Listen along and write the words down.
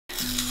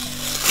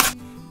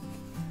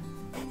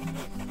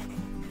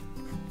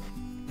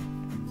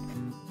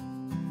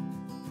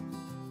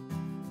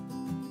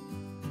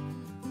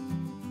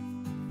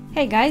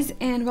Hey guys,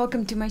 and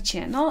welcome to my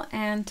channel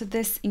and to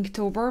this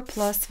Inktober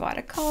plus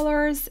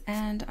watercolors.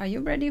 And are you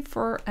ready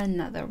for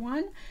another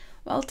one?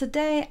 Well,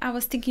 today I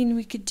was thinking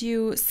we could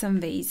do some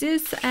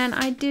vases, and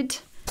I did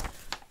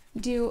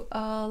do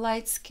a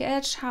light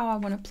sketch how I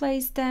want to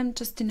place them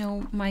just to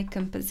know my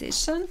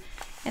composition,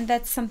 and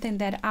that's something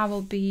that I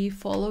will be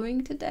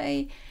following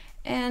today.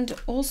 And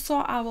also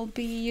I will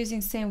be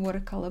using same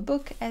watercolor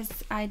book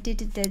as I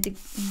did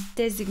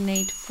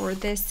designate for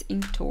this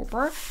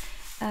Inktober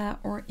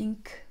or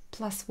ink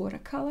plus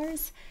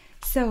watercolors.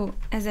 So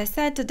as I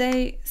said,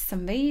 today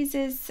some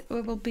vases,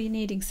 we will be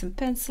needing some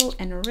pencil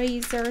and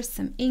eraser,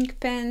 some ink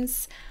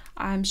pens.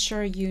 I'm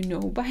sure you know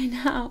by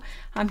now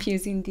I'm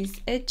using these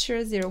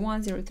etchers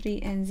 01, 03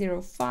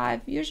 and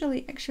 05.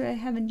 Usually actually I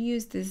haven't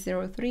used this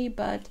 03,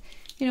 but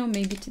you know,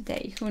 maybe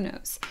today, who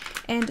knows.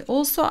 And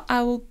also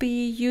I will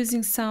be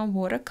using some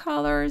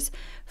watercolors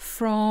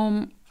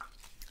from,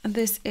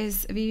 this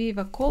is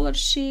Viviva color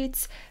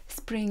sheets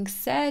spring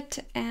set,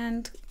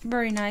 and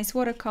very nice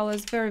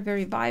watercolors,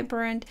 very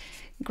vibrant,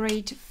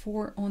 great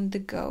for on the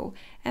go.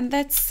 And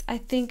that's, I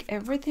think,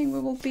 everything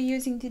we will be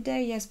using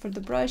today. Yes, for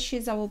the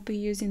brushes I will be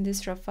using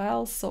this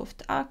Raphael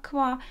Soft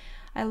Aqua.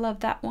 I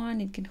love that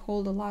one, it can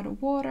hold a lot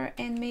of water.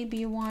 And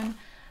maybe one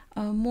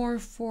more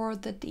for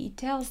the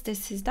details.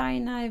 This is die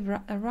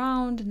knife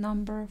around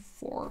number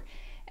 4.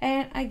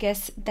 And I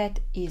guess that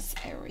is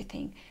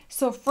everything.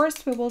 So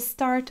first we will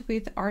start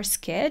with our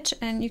sketch,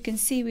 and you can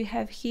see we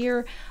have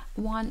here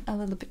one a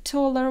little bit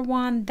taller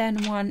one,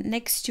 then one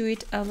next to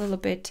it a little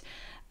bit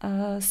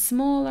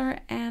smaller,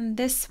 and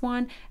this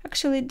one,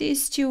 actually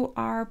these two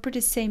are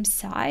pretty same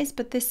size,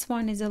 but this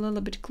one is a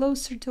little bit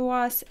closer to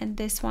us and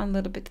this one a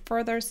little bit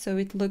further, so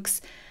it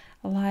looks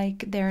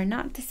like they're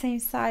not the same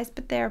size,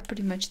 but they're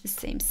pretty much the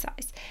same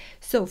size.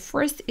 So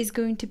first is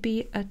going to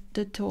be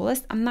the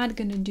tallest. I'm not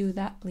going to do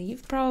that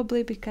leaf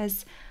probably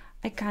because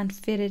I can't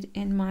fit it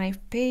in my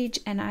page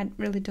and I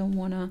really don't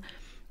want to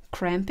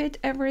cramp it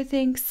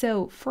everything.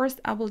 So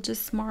first I will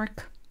just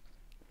mark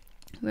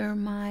where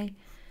my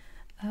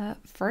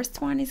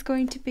first one is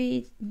going to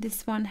be.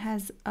 This one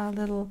has a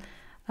little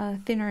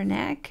thinner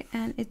neck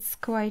and it's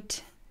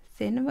quite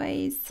thin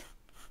ways,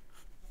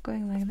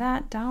 going like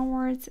that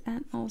downwards,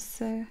 and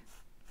also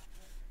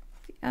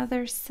the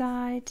other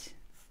side.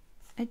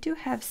 I do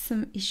have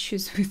some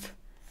issues with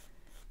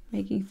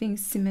making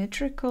things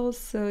symmetrical,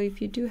 so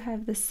if you do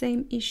have the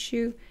same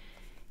issue,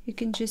 you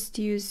can just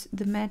use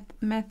the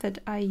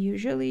method I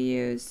usually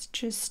use.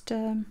 Just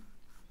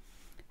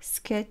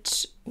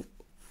sketch,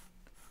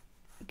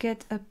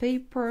 get a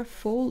paper,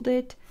 fold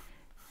it,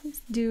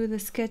 do the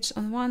sketch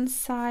on one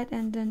side,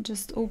 and then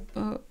just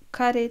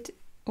cut it,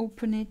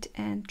 open it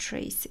and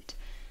trace it.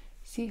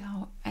 See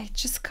how I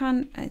just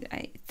can't,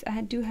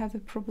 I do have a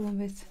problem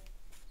with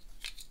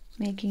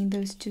making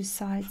those two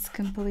sides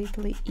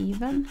completely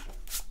even,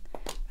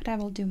 but I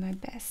will do my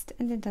best,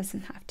 and it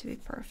doesn't have to be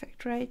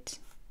perfect, right?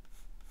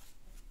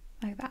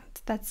 Like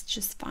that, that's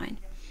just fine.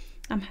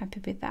 I'm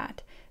happy with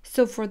that.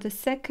 So for the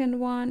second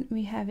one,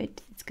 we have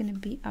it, it's going to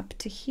be up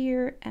to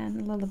here and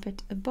a little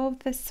bit above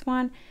this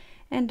one,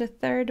 and the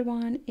third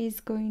one is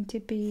going to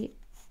be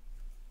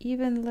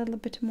even a little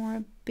bit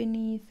more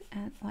beneath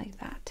and like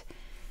that.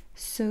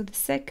 So the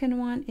second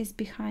one is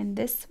behind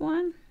this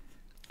one.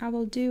 I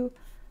will do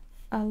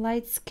a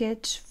light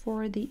sketch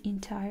for the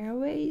entire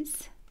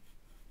vase.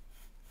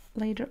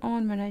 Later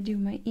on when I do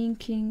my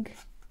inking,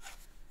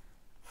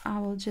 I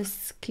will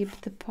just skip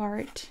the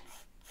part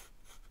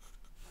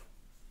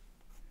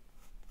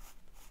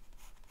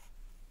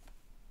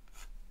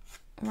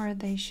where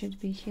they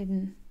should be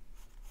hidden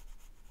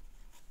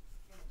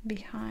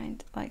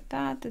behind, like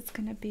that. That's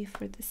gonna be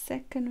for the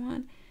second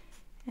one.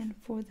 And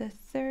for the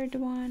third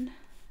one,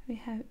 we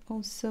have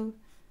also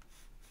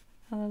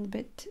a little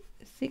bit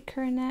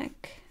thicker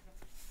neck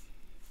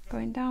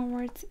going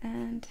downwards,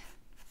 and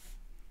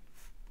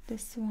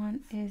this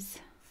one is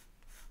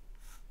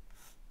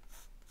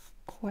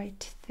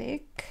quite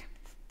thick.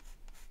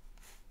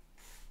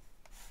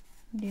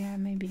 Yeah,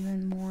 maybe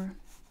even more.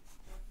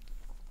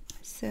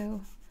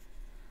 So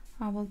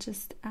I will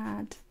just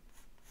add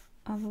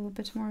a little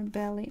bit more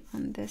belly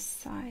on this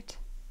side,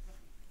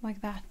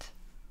 like that.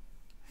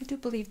 I do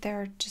believe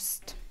they're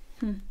just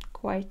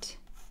quite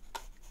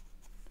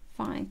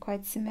fine,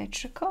 quite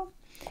symmetrical.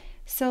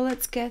 So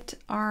let's get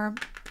our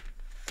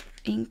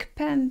ink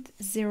pen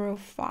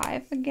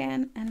 05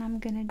 again, and I'm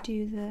gonna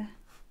do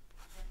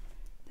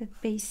the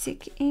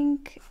basic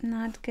ink,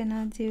 not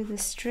gonna do the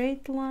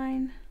straight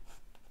line.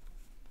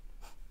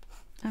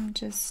 I'm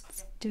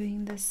just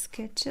doing the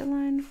sketchy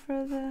line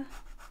for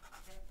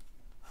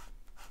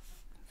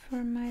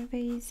my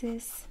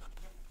vases,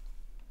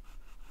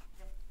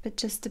 but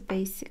just the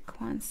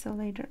basic one. So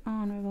later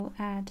on we will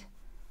add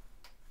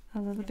a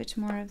little bit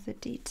more of the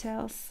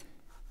details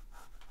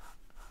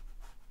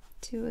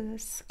to the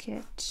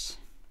sketch,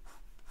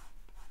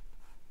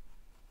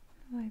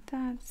 like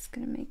that. It's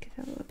gonna make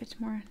it a little bit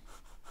more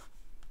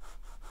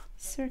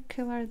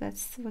circular.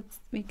 That's what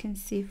we can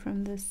see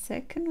from the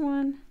second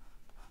one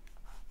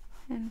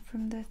and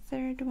from the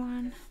third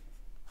one.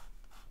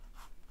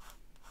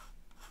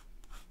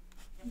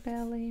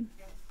 belly.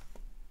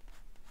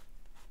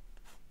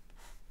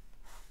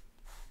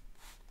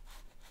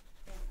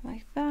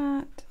 Like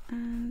that,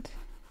 and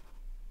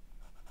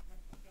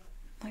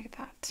like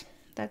that.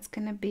 That's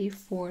gonna be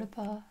for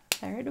the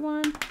third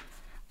one.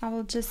 I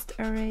will just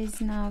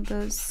erase now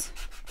those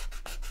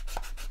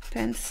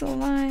pencil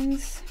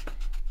lines.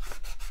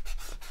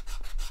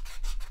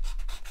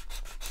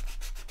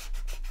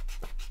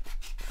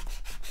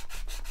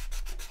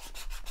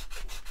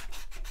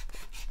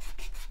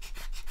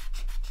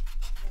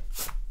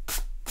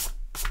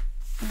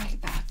 Like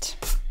that.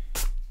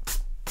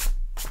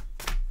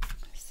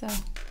 So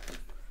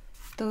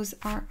those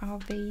are our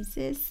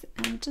vases.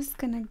 I'm just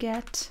gonna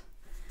get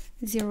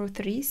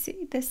 03.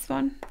 See this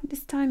one,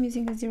 this time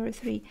using a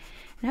 03,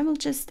 and I will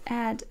just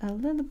add a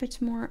little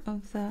bit more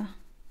of the,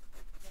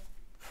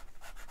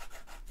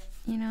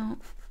 you know,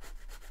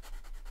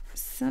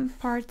 some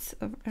parts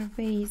of a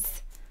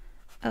vase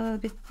a little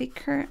bit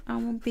thicker. I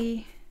won't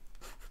be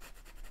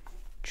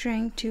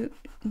trying to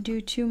do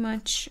too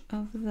much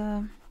of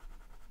the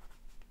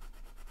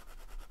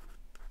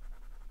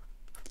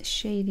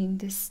shading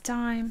this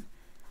time.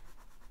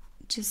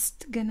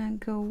 Just gonna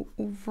go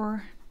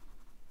over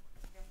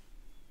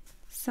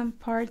some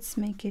parts,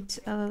 make it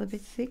a little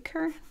bit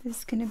thicker. This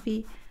is gonna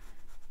be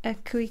a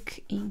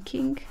quick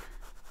inking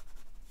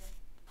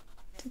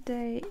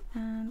today,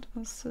 and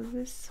also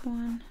this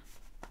one.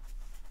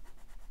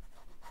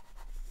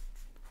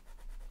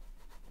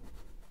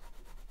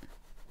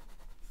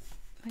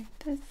 Like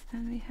this,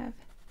 and we have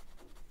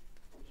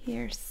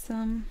here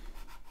some,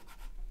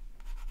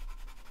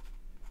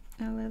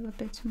 a little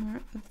bit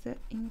more of the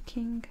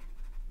inking.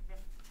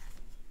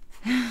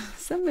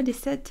 Somebody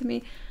said to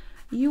me,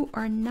 you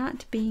are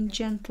not being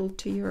gentle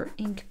to your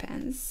ink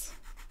pens.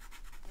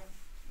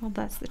 Well,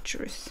 that's the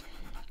truth.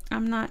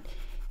 I'm not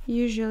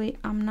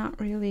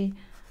really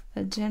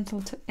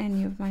gentle to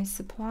any of my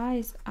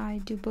supplies.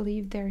 I do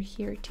believe they're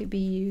here to be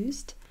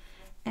used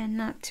and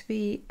not to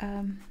be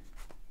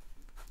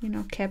you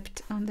know,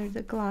 kept under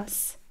the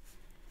glass.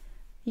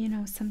 You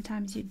know,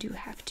 sometimes you do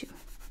have to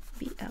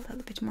be a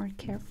little bit more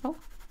careful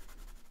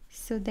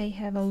so they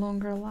have a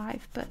longer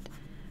life, but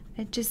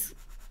it just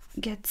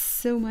gets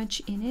so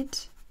much in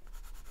it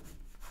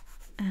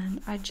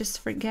and I just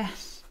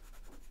forget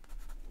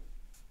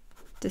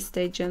to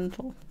stay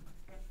gentle.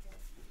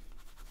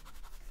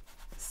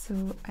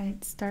 So I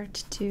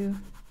start to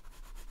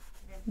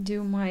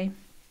do my,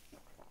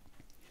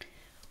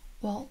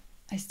 well,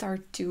 I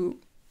start to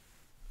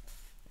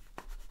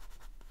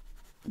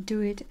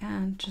do it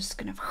and just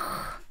kind of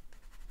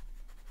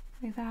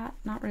like that,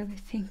 not really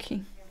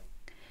thinking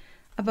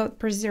about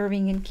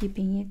preserving and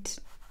keeping it.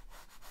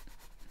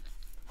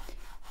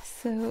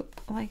 So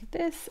like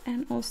this,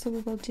 and also we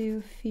will do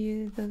a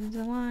few of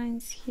the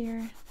lines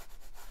here,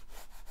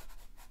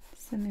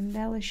 some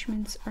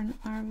embellishments on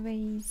our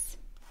vase.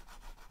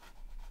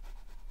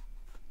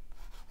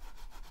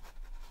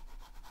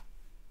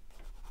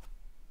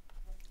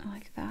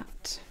 Like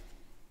that.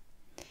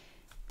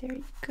 There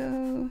you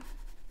go.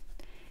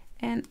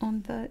 And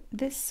on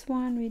this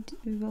one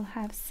we will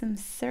have some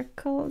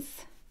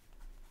circles,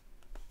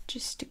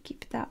 just to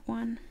keep that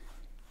one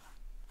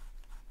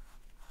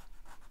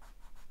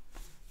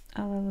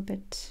a little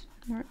bit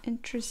more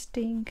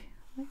interesting,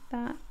 like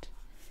that.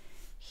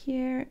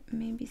 Here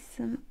maybe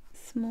some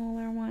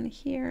smaller one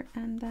here,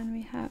 and then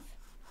we have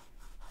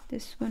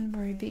this one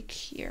very big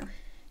here.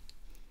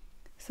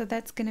 So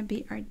that's gonna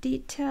be our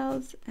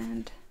details,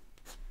 and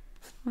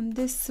on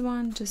this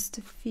one just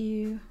a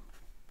few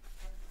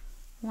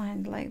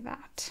lines like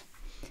that.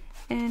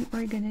 And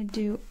we're gonna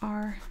do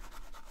our,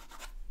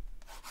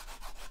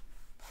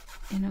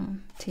 you know,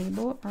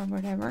 table or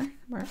whatever,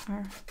 where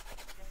our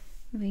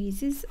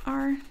vases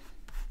are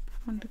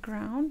on the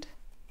ground,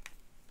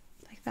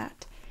 like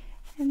that.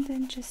 And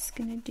then just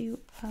gonna do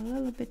a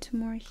little bit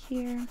more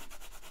here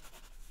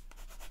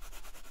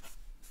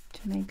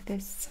to make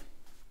this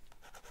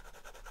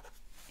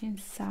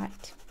inside,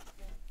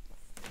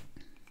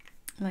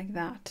 like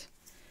that.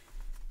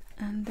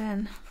 And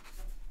then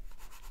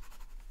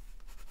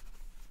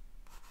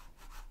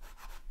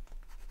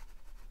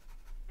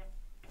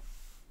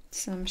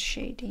some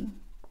shading,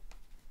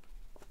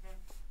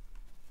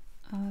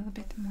 a little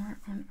bit more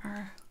on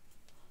our,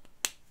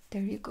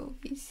 there you go,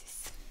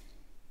 vases.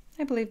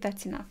 I believe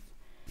that's enough.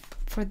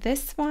 For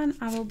this one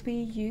I will be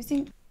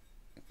using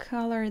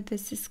color,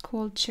 this is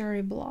called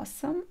Cherry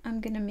Blossom.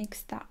 I'm gonna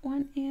mix that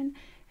one in,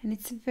 and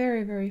it's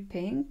very, very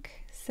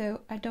pink,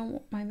 so I don't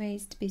want my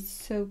vase to be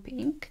so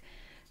pink,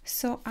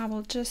 so I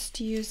will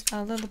just use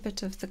a little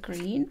bit of the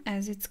green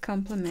as its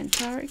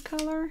complementary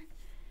color,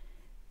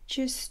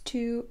 just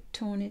to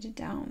tone it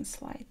down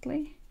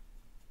slightly,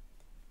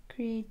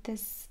 create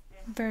this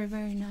very,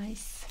 very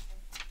nice,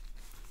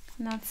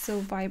 not so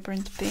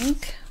vibrant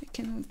pink. We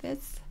can move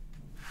this.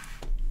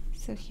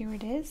 So here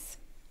it is.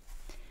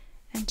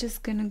 I'm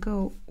just gonna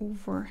go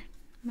over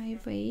my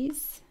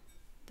vase,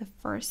 the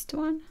first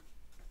one,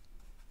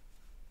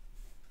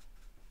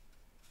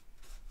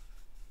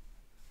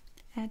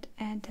 and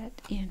add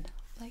that in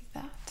like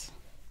that.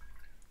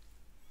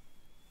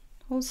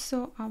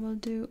 Also, I will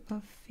do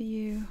a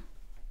few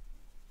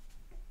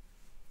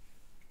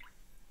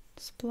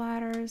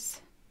splatters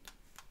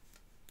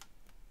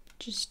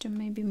just to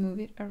maybe move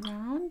it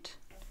around.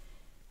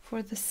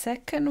 For the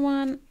second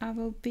one, I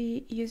will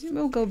be using,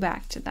 we'll go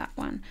back to that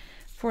one.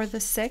 For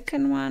the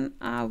second one,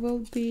 I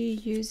will be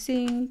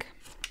using,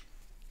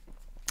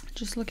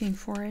 just looking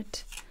for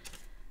it.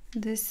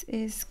 This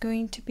is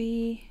going to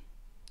be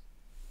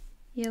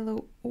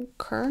yellow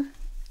ochre.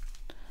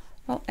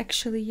 Well,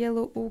 actually,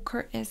 yellow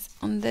ochre is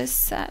on this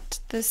set.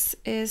 This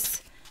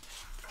is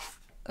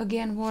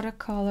again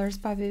watercolors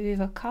by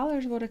Viva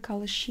Colors,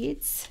 watercolor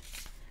sheets,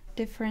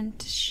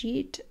 different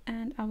sheet,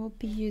 and I will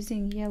be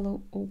using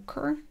yellow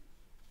ochre.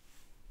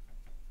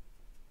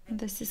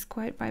 This is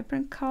quite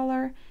vibrant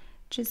color.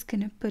 Just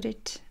gonna put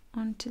it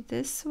onto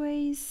this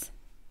vase.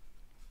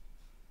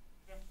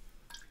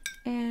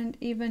 And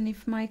even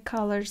if my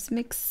colors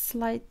mix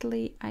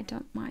slightly, I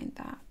don't mind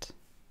that.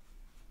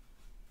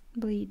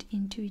 Bleed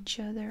into each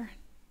other.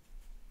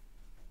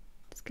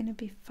 It's gonna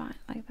be fine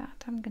like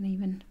that. I'm gonna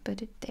even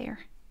put it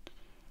there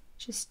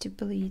just to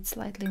bleed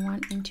slightly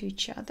one into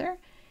each other.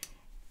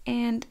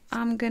 And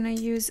I'm gonna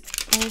use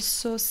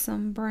also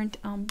some burnt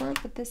umber,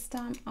 but this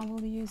time I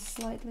will use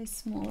slightly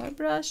smaller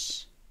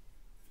brush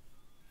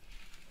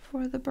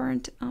for the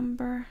burnt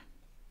umber.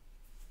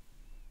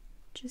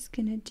 Just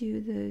gonna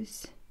do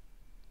those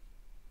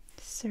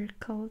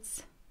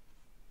circles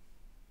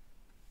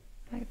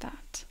like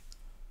that.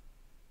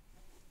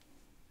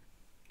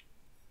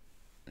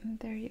 And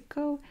there you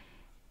go.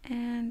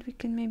 And we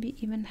can maybe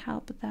even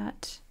help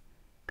that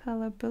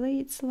color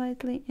bleed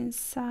slightly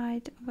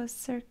inside of our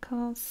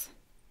circles.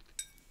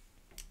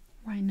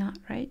 Why not,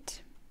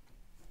 right?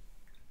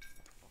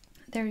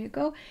 There you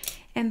go.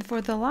 And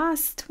for the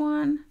last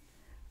one,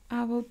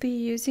 I will be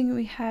using,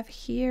 we have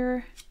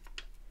here,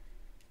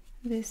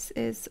 this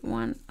is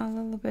one a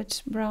little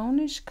bit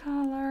brownish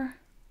color.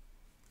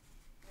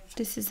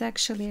 This is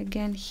actually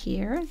again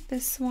here.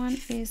 This one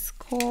is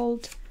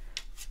called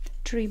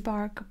Tree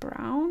Bark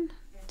Brown,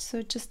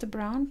 so just a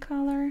brown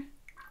color.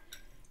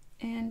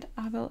 And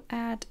I will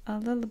add a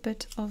little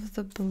bit of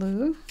the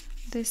blue.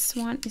 This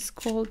one is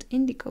called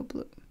Indigo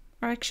Blue,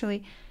 or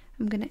actually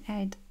I'm gonna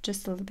add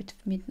just a little bit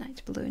of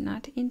Midnight Blue,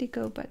 not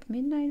indigo but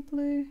Midnight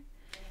Blue,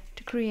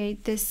 to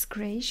create this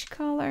grayish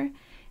color.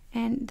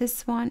 And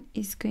this one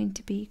is going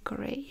to be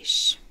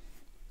grayish,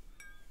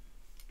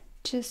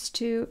 just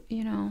to,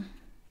 you know,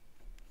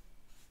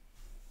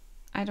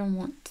 I don't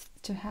want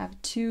to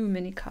have too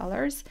many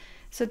colors,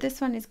 so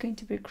this one is going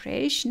to be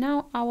grayish.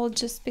 Now I will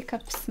just pick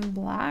up some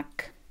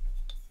black,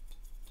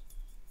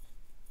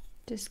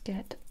 just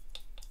get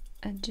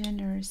a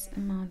generous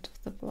amount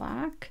of the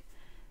black,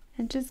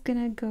 and just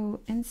gonna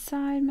go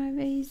inside my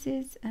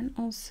vases and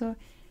also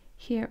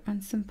here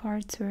on some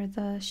parts where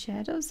the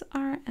shadows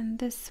are. And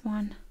this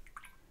one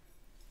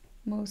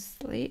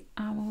mostly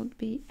I will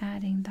be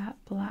adding that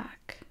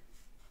black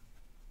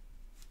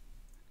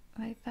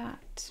like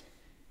that.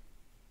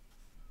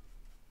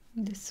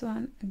 This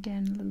one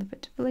again a little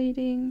bit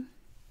bleeding.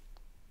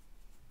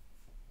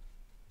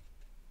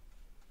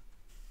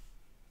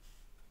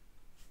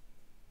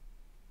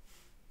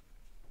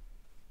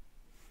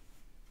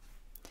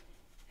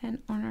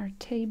 And on our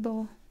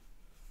table,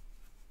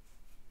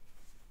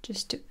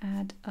 just to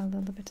add a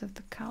little bit of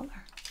the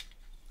color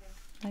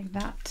like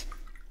that.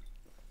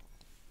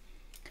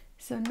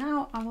 So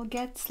now I will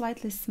get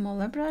slightly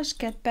smaller brush,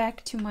 get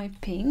back to my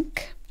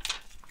pink.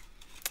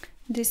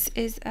 This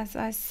is, as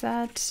I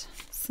said,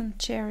 some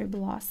cherry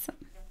blossom.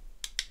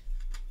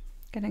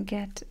 Gonna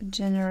get a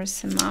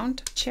generous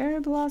amount of cherry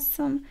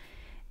blossom,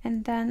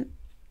 and then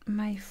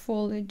my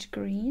foliage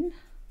green.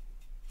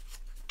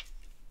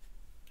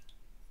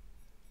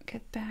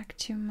 Get back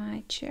to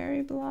my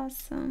cherry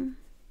blossom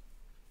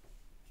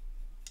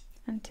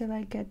until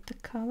I get the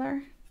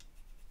color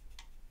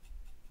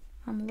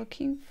I'm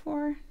looking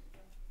for.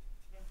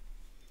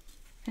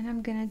 And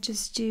I'm gonna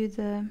just do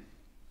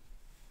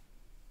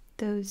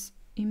those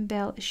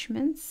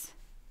embellishments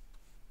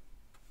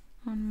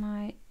on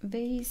my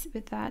vase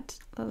with that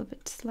little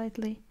bit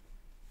slightly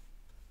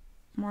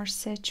more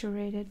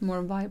saturated,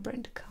 more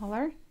vibrant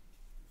color.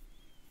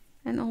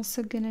 And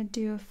also gonna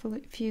do a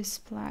few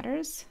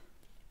splatters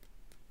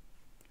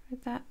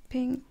with that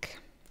pink.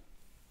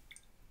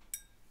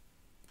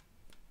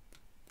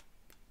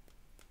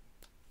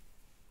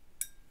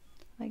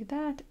 Like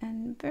that,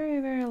 and very,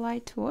 very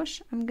light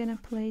wash I'm gonna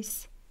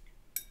place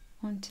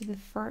onto the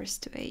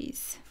first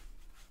vase.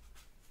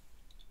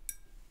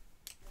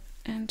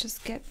 And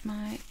just get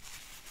my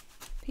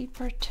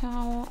paper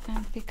towel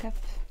and pick up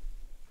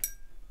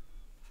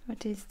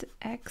what is the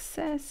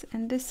excess.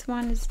 And this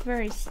one is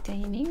very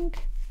staining,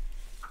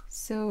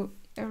 so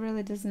it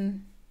really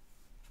doesn't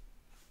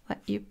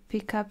let you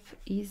pick up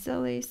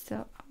easily,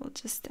 so I will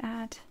just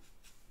add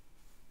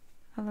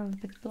a little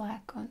bit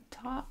black on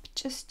top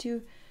just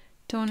to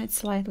tone it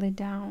slightly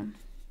down.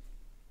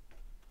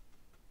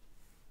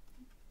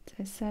 As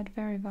I said,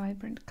 very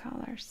vibrant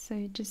colors, so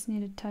you just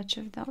need a touch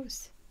of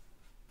those.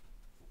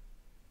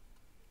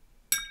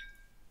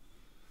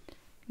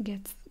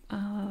 get a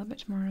little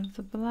bit more of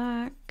the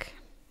black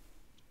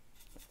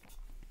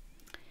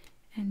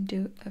and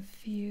do a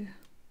few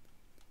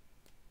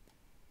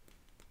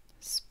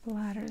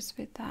splatters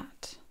with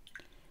that.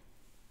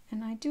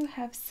 And I do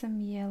have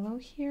some yellow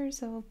here,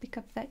 so I'll pick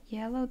up that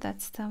yellow.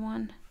 That's the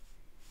one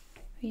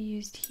we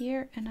used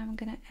here, and I'm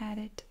gonna add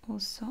it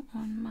also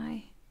on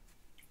my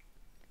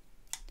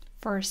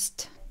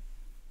first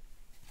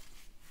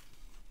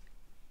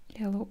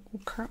yellow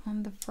ochre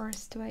on the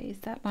first vase.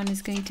 That one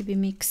is going to be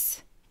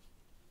mix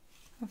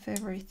of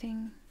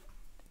everything.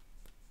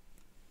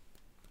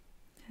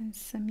 And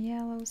some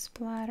yellow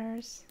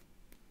splatters.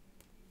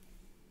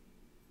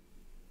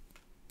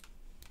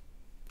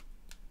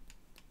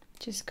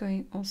 Just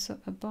going also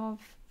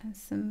above, and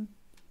some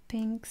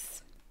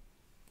pinks.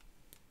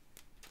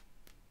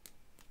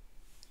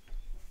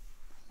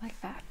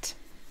 Like that.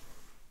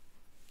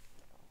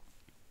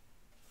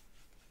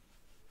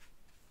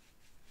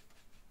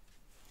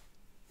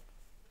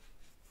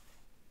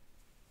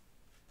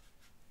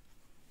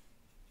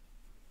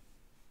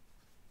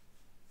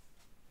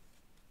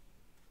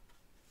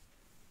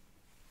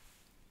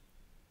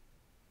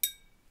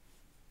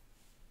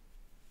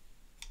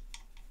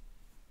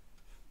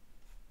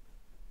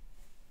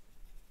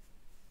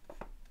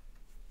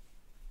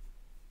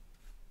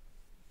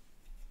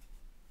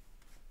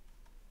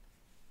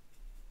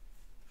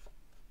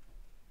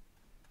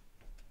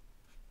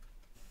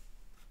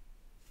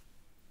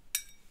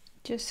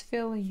 Just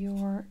fill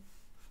your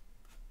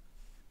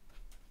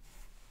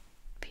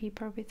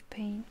paper with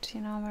paint,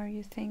 you know, where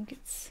you think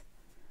it's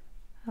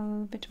a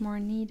little bit more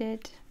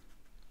needed.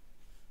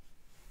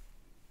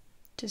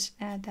 Just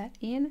add that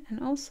in, and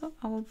also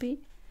I'll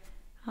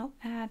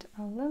add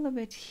a little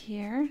bit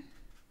here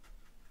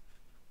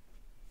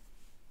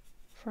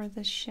for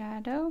the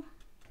shadow,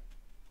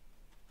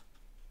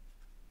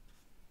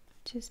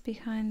 just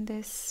behind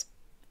this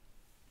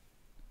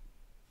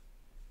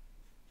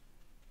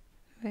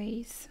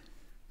vase.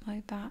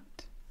 Like that.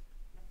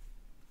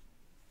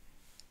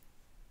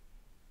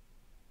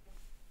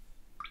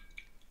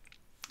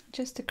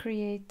 Just to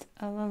create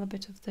a little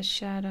bit of the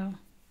shadow,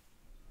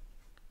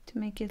 to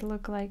make it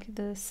look like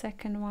the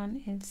second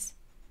one is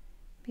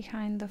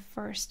behind the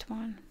first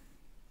one.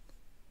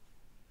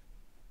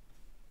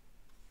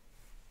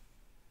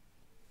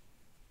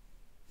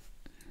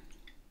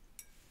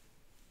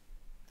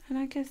 And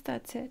I guess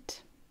that's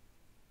it.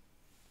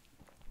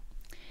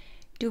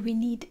 Do we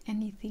need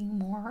anything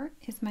more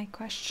is my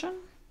question.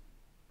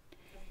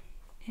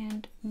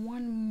 And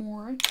one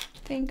more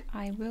thing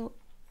I will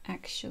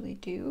actually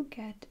do,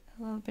 get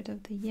a little bit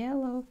of the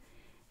yellow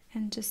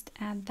and just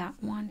add that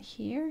one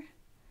here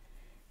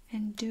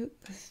and do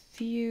a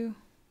few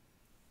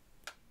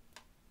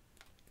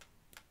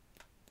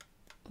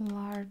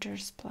larger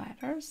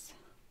splatters.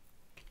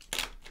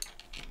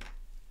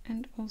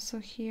 And also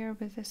here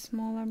with a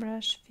smaller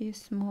brush, a few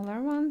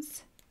smaller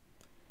ones,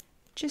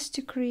 just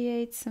to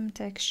create some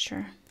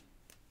texture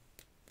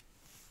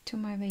to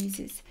my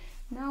vases.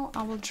 Now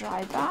I will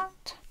dry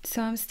that.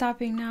 So I'm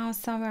stopping now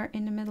somewhere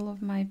in the middle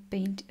of my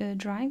paint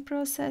drying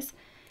process,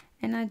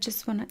 and I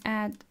just want to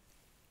add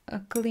a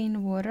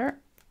clean water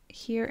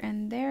here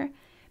and there,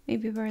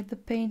 maybe where the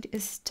paint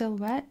is still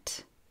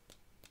wet.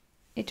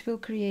 It will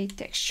create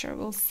texture,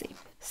 we'll see.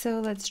 So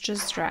let's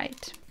just dry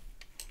it.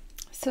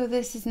 So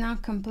this is now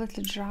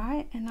completely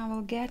dry, and I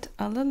will get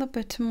a little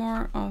bit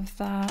more of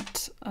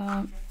that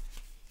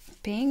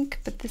pink,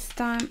 but this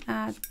time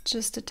add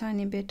just a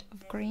tiny bit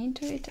of green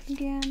to it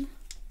again,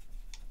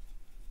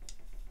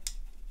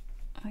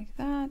 like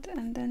that,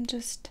 and then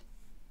just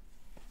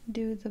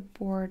do the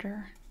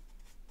border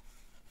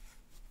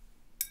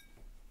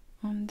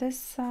on this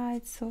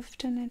side,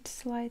 soften it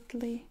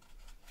slightly,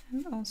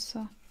 and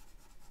also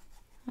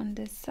on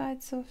this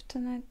side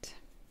soften it,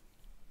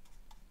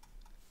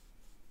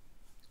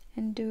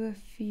 and do a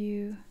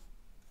few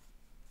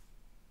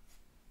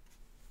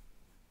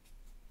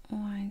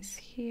lines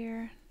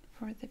here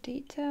for the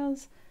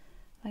details,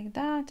 like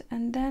that.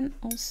 And then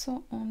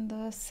also on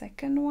the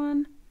second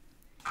one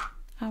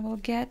I will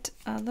get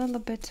a little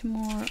bit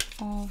more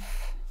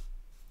of,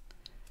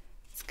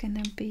 it's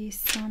gonna be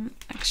some,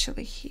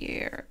 actually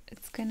here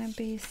it's gonna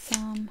be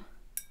some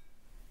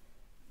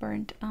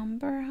burnt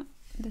umber,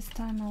 this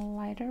time a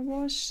lighter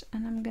wash,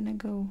 and I'm gonna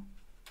go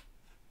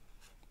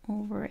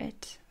over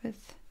it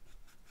with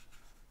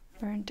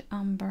burnt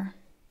umber.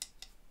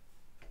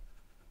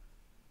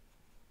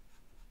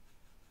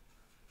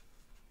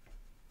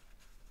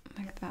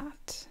 Like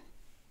that.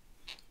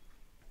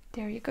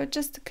 There you go,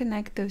 just to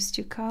connect those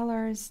two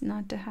colors,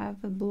 not to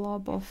have a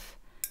blob of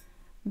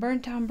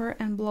burnt umber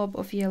and blob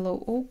of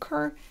yellow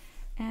ochre.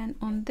 And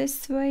on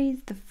this way,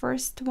 the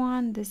first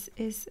one, this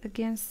is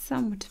again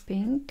somewhat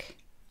pink.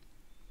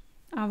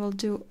 I will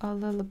do a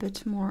little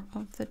bit more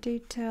of the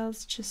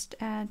details, just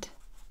add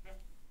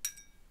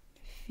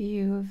a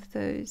few of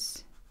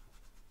those,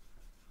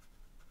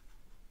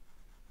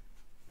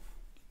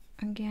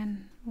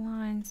 again,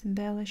 lines,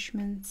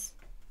 embellishments,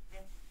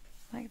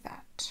 like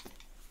that.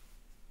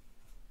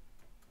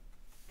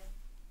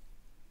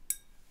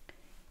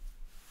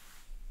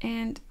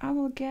 And I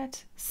will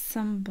get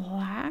some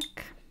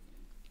black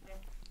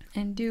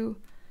and do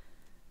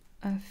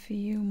a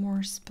few more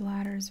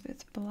splatters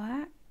with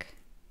black.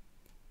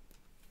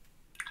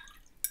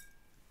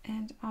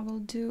 And I will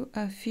do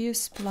a few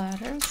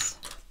splatters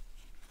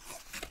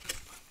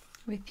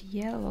with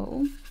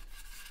yellow,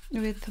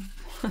 with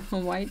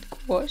white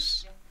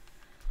gouache.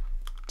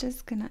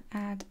 Just gonna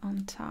add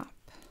on top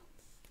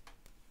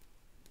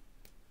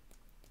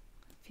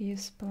a few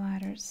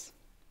splatters.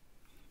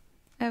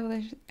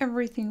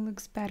 Everything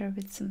looks better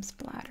with some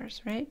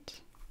splatters, right?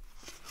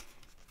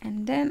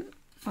 And then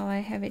while I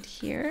have it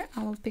here,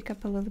 I will pick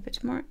up a little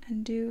bit more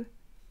and do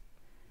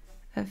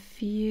a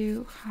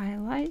few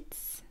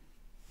highlights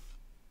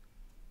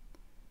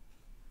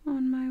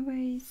on my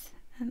vase,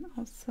 and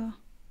also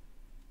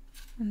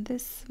on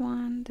this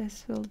one.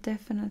 This will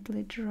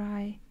definitely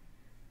dry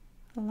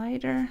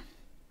lighter,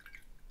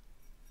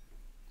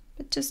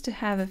 but just to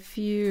have a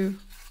few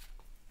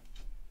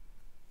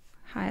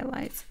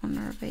highlights on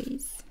our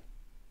vase.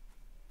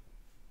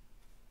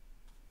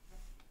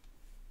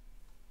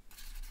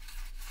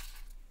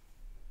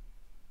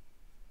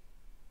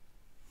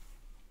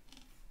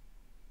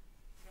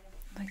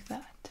 Like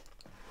that.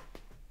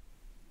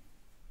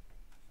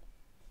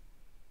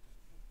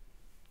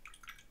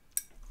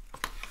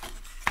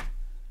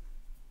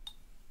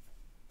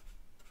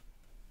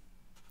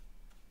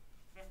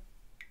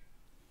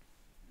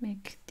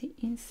 Make the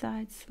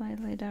inside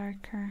slightly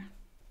darker.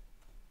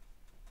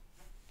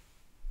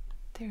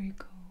 There you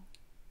go.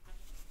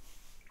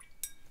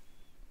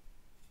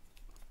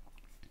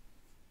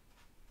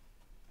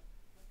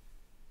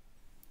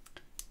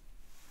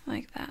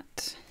 Like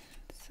that.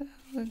 So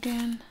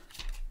again,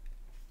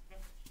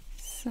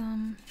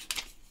 some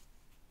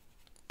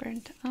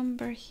burnt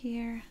umber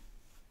here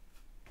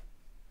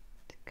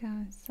to go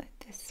inside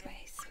this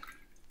vase.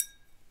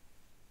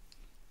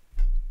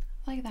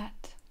 Like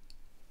that.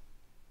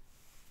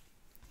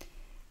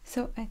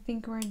 So I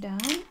think we're done.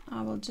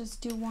 I will just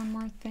do one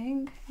more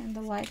thing, and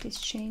the light is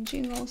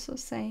changing, also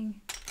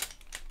saying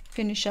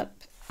finish up.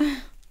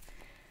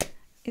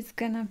 It's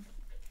gonna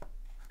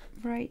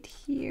right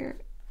here,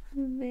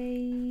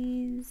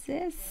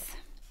 vases,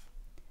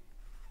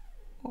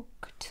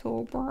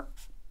 October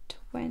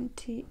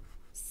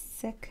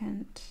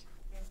 22nd.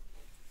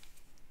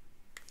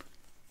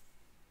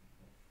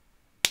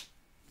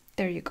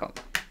 There you go.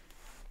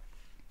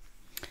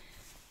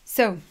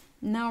 So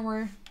now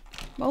we're,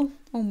 well,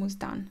 almost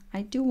done.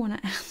 I do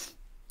want to add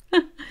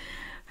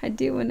I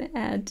do want to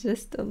add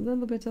just a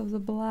little bit of the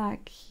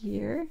black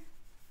here,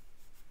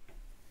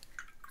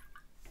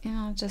 you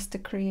know, just to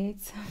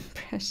create some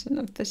impression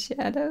of the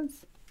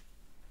shadows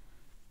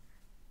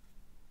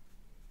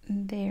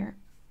there,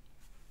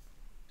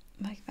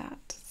 like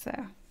that.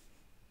 So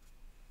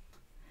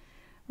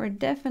we're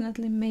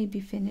definitely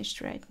maybe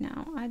finished right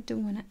now. I do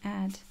want to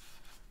add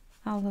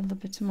a little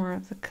bit more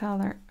of the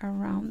color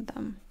around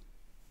them,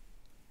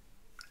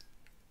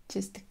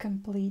 just to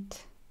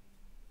complete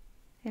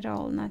it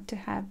all, not to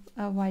have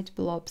white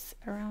blobs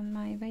around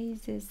my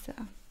vases. So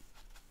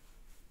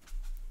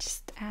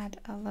just add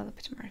a little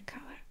bit more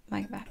color,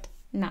 like that.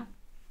 Now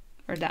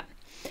we're done.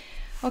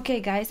 Okay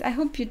guys, I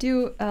hope you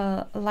do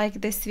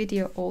like this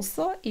video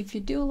also. If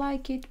you do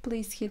like it,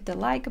 please hit the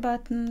like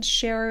button,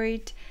 share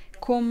it,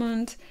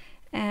 comment,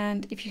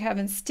 and if you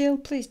haven't still,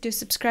 please do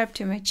subscribe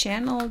to my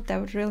channel.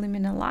 That would really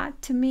mean a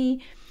lot to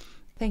me.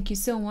 Thank you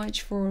so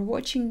much for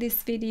watching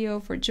this video,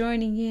 for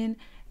joining in,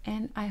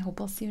 and I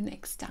hope I'll see you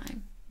next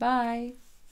time. Bye!